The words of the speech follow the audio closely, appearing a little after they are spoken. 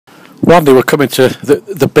Randy, we're coming to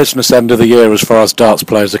the business end of the year as far as darts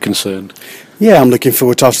players are concerned. Yeah, I'm looking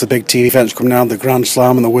forward to obviously the big TV events coming out, the Grand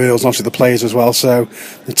Slam and the Worlds, and obviously the players as well. So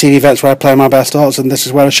the TV events where I play my best darts, and this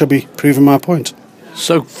is where I should be proving my point.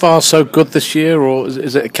 So far, so good this year, or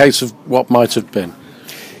is it a case of what might have been?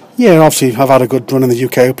 Yeah, obviously I've had a good run in the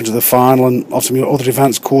UK Open to the final, and obviously other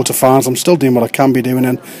events, quarter-finals. I'm still doing what I can be doing,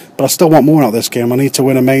 but I still want more out of this game. I need to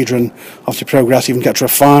win a major and obviously progress, even get to a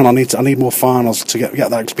final. I need more finals to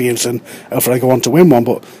get that experience, and hopefully I go on to win one.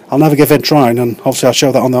 But I'll never give in trying, and obviously I'll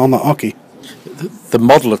show that on that hockey. The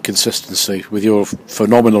model of consistency with your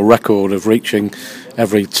phenomenal record of reaching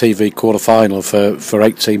every TV quarter-final for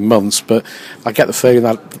 18 months, but I get the feeling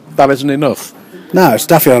that isn't enough. No, it's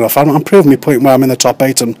definitely enough. I'm proving my point where I'm in the top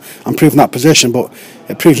 8 and I'm proving that position, but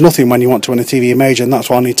it proves nothing when you want to win a TV major, and that's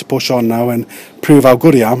why I need to push on now and prove how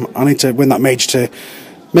good I am. I need to win that major to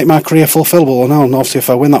make my career fulfillable now, and obviously if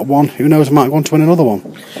I win that one, who knows, I might go on to win another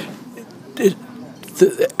one.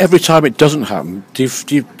 Every time it doesn't happen, do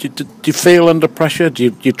you feel under pressure? Do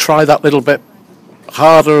you try that little bit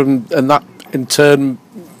harder, and that in turn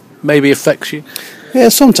maybe affects you? Yeah,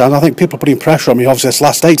 sometimes I think people are putting pressure on me. Obviously, this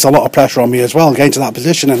last 8's a lot of pressure on me as well, getting to that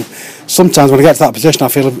position. And sometimes when I get to that position, I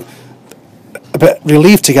feel a bit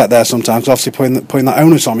relieved to get there sometimes, obviously putting that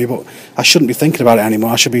onus on me. But I shouldn't be thinking about it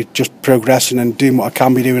anymore. I should be just progressing and doing what I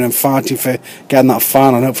can be doing and fighting for getting that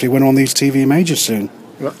final and hopefully win one of these TV majors soon.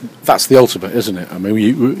 That's the ultimate, isn't it? I mean,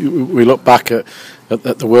 we look back at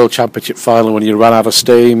the World Championship final when you ran out of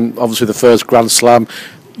steam. Obviously, the first Grand Slam,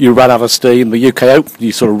 you ran out of steam. The UK Open,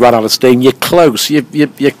 you sort of ran out of steam. You're close.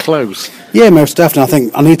 You're close. Yeah, most definitely. I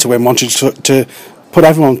think I need to win one to put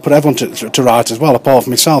everyone to right as well, apart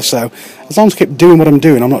from myself. So as long as I keep doing what I'm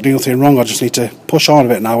doing, I'm not doing anything wrong. I just need to push on a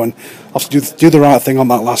bit now and obviously do the right thing on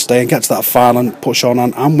that last day and get to that final and push on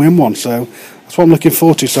and win one. So that's what I'm looking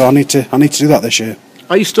forward to. So I need to do that this year.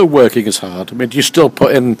 Are you still working as hard? I mean, do you still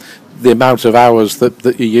put in the amount of hours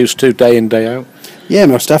that you used to day in, day out? Yeah,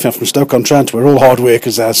 most definitely. From Stoke-on-Trent, we're all hard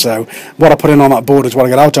workers there. So what I put in on that board is what I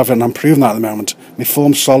get out of it, and I'm proving that at the moment. My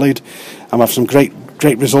form's solid. I have some great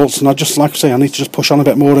results, and I just, like I say, I need to just push on a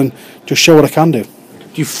bit more and just show what I can do. Do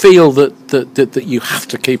you feel that you have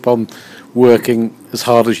to keep on working as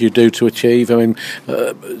hard as you do to achieve? I mean,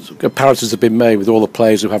 comparisons have been made with all the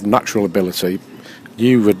players who have natural ability.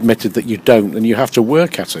 You've admitted that you don't, and you have to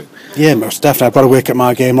work at it. Yeah, most definitely. I've got to work at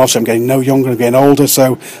my game. Obviously, I'm getting no younger, I'm getting older,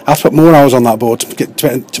 so I have to put more hours on that board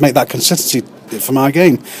to make that consistency for my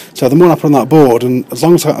game. So the more I put on that board, and as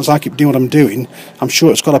long as I keep doing what I'm doing, I'm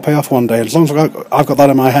sure it's got to pay off one day. As long as I've got that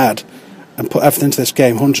in my head and put everything into this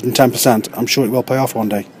game 110%, I'm sure it will pay off one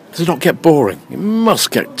day. Does it not get boring? It must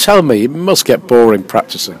get boring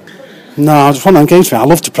practicing. No, it's one of them games for me. I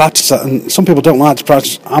love to practice it, and some people don't like to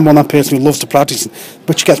practice. I'm one of that person who loves to practice,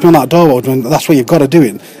 but you get me on that door, and that's where you've got to do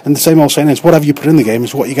it. And the same old saying is, whatever you put in the game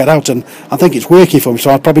is what you get out, and I think it's working for me,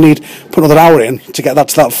 so I probably need to put another hour in to get that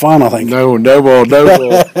to that final, I think. No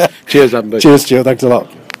more. Cheers, Andy. Cheers, Stuart. Thanks a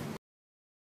lot.